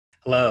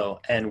Hello,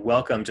 and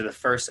welcome to the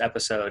first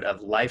episode of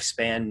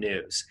Lifespan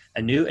News,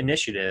 a new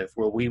initiative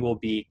where we will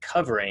be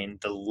covering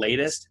the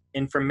latest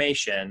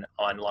information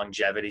on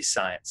longevity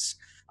science.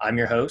 I'm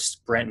your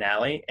host, Brent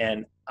Nally,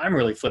 and I'm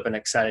really flippin'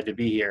 excited to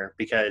be here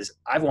because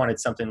I've wanted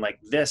something like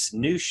this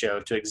news show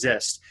to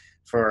exist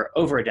for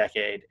over a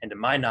decade, and to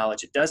my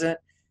knowledge, it doesn't.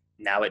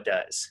 Now it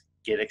does.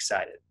 Get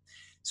excited.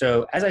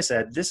 So, as I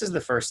said, this is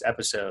the first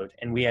episode,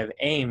 and we have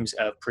aims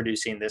of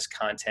producing this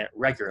content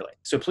regularly.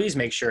 So please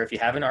make sure, if you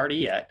haven't already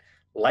yet,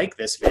 like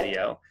this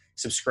video,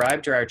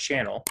 subscribe to our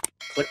channel,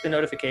 click the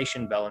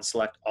notification bell and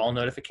select all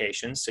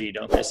notifications so you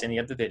don't miss any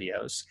of the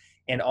videos,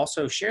 and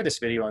also share this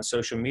video on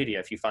social media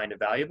if you find it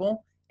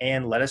valuable,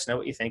 and let us know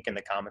what you think in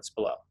the comments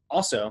below.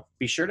 Also,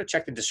 be sure to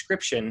check the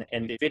description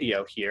in the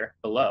video here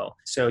below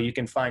so you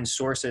can find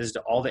sources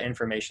to all the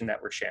information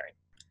that we're sharing.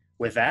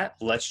 With that,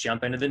 let's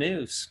jump into the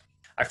news.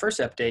 Our first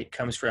update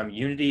comes from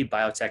Unity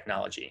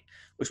Biotechnology,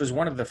 which was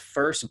one of the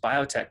first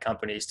biotech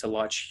companies to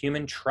launch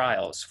human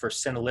trials for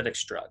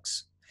Senolytics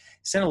drugs.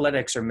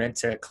 Senolytics are meant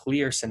to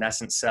clear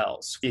senescent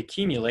cells. The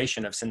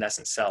accumulation of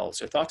senescent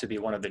cells are thought to be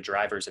one of the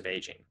drivers of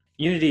aging.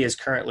 Unity is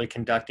currently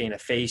conducting a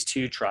phase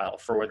 2 trial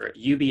for their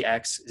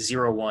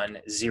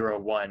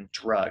UBX0101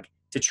 drug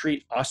to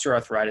treat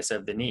osteoarthritis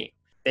of the knee.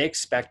 They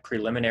expect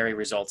preliminary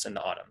results in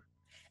the autumn.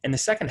 In the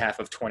second half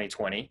of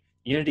 2020,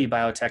 Unity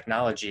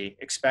Biotechnology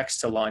expects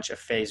to launch a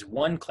phase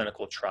 1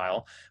 clinical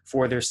trial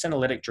for their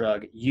senolytic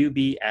drug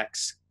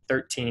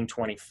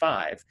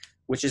UBX1325,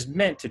 which is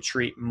meant to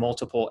treat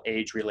multiple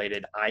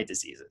age-related eye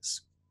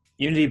diseases.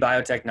 Unity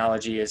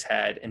Biotechnology has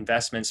had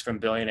investments from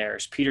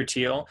billionaires Peter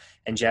Thiel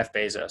and Jeff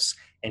Bezos,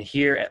 and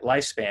here at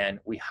Lifespan,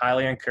 we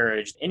highly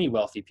encourage any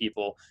wealthy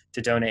people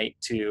to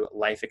donate to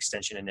life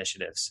extension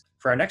initiatives.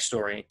 For our next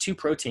story, 2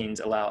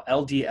 proteins allow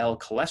LDL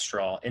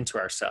cholesterol into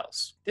our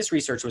cells. This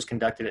research was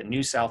conducted at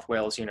New South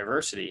Wales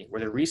University, where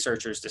the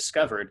researchers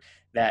discovered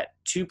that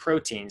 2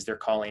 proteins they're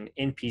calling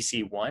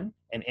NPC1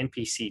 and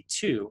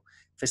NPC2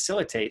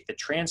 facilitate the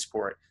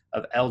transport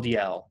of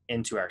LDL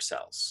into our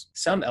cells.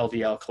 Some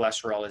LDL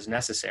cholesterol is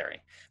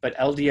necessary, but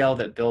LDL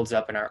that builds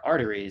up in our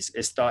arteries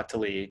is thought to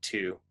lead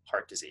to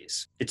heart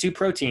disease. The 2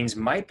 proteins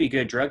might be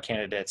good drug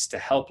candidates to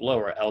help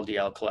lower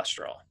LDL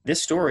cholesterol.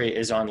 This story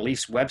is on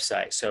Leaf's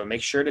website, so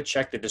make sure to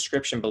check the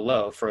description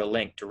below for a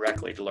link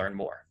directly to learn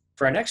more.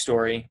 For our next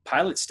story,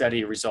 pilot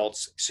study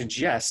results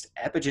suggest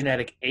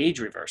epigenetic age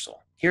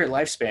reversal. Here at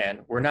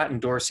Lifespan, we're not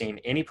endorsing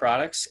any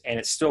products, and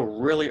it's still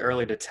really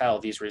early to tell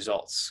these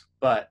results.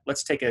 But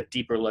let's take a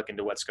deeper look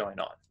into what's going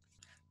on.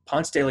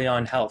 Ponce de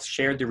Leon Health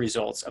shared the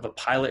results of a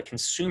pilot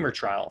consumer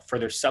trial for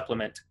their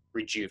supplement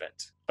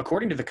Rejuvent.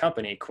 According to the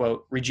company,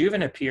 quote,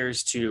 Rejuvent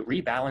appears to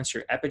rebalance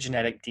your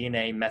epigenetic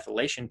DNA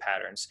methylation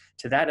patterns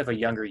to that of a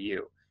younger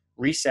you,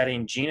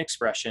 resetting gene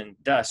expression,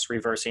 thus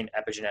reversing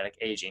epigenetic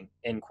aging,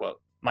 end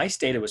quote. Mice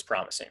data was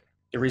promising.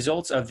 The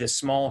results of this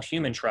small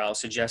human trial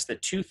suggest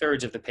that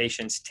 2/3 of the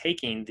patients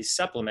taking the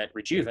supplement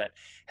Rejuvent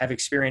have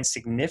experienced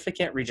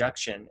significant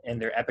reduction in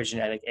their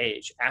epigenetic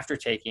age after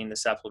taking the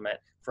supplement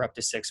for up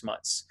to 6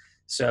 months.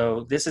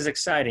 So this is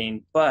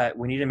exciting, but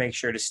we need to make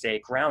sure to stay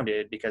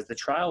grounded because the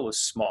trial was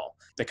small.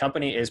 The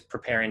company is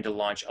preparing to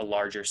launch a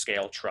larger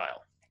scale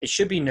trial. It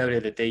should be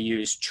noted that they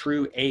use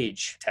true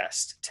age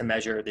test to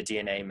measure the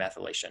DNA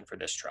methylation for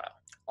this trial.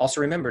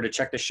 Also remember to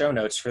check the show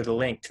notes for the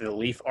link to the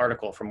Leaf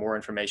article for more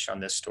information on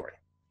this story.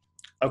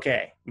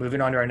 Okay, moving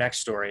on to our next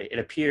story. It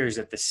appears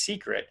that the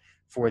secret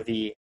for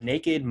the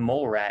naked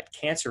mole rat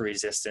cancer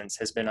resistance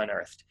has been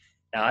unearthed.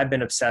 Now, I've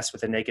been obsessed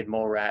with the naked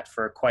mole rat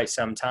for quite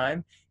some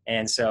time,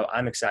 and so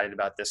I'm excited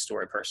about this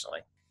story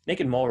personally.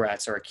 Naked mole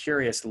rats are a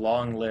curious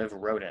long-lived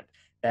rodent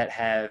that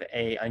have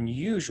an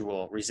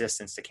unusual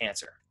resistance to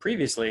cancer.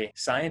 Previously,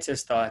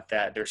 scientists thought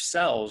that their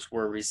cells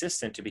were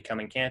resistant to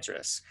becoming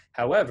cancerous.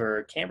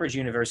 However, Cambridge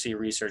University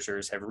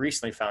researchers have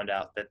recently found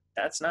out that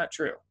that's not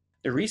true.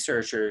 The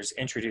researchers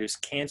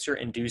introduced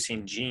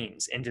cancer-inducing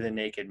genes into the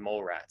naked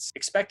mole rats,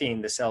 expecting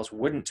the cells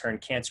wouldn't turn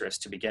cancerous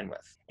to begin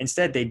with.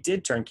 Instead, they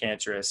did turn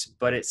cancerous,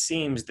 but it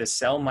seems the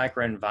cell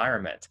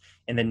microenvironment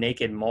in the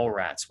naked mole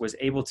rats was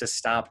able to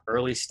stop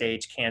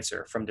early-stage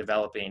cancer from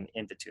developing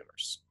into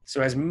tumors.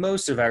 So as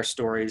most of our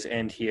stories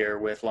end here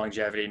with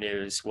longevity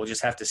news, we'll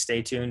just have to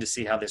stay tuned to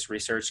see how this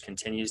research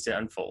continues to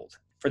unfold.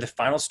 For the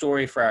final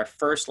story for our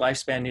first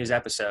Lifespan News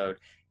episode,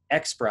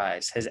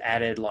 XPrize has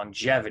added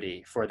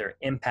longevity for their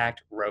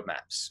impact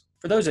roadmaps.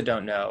 For those that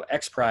don't know,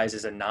 XPrize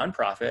is a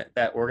nonprofit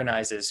that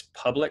organizes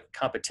public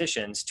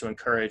competitions to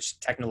encourage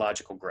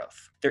technological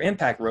growth. Their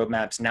impact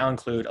roadmaps now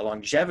include a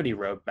longevity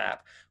roadmap,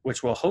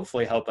 which will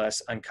hopefully help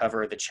us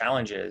uncover the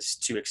challenges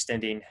to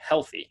extending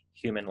healthy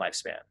human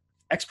lifespan.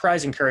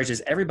 XPrize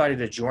encourages everybody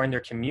to join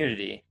their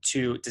community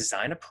to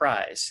design a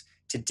prize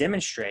to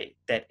demonstrate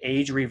that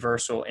age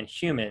reversal in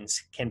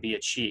humans can be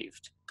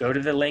achieved. Go to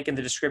the link in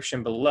the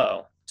description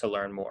below to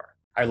learn more.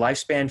 Our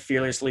Lifespan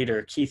fearless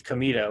leader, Keith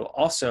Comito,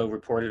 also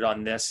reported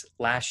on this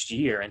last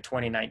year in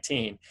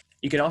 2019.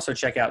 You can also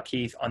check out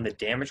Keith on the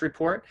Damage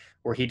Report,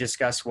 where he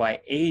discussed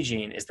why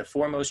aging is the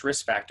foremost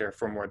risk factor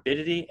for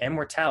morbidity and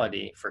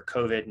mortality for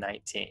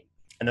COVID-19.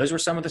 And those were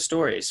some of the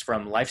stories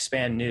from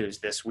Lifespan News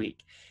this week.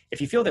 If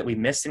you feel that we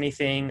missed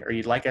anything or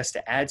you'd like us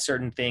to add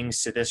certain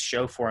things to this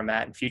show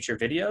format in future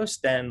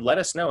videos, then let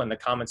us know in the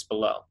comments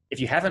below.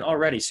 If you haven't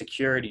already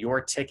secured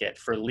your ticket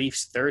for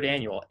LEAF's third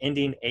annual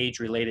Ending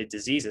Age-Related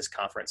Diseases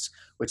Conference,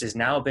 which has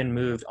now been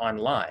moved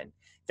online,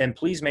 then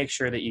please make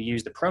sure that you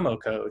use the promo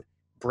code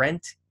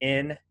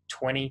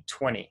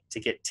BRENTIN2020 to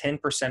get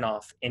 10%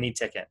 off any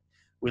ticket.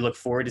 We look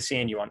forward to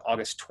seeing you on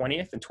August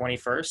 20th and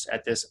 21st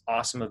at this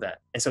awesome event.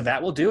 And so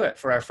that will do it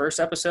for our first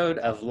episode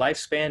of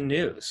Lifespan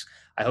News.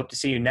 I hope to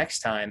see you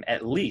next time,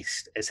 at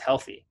least as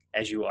healthy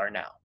as you are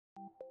now.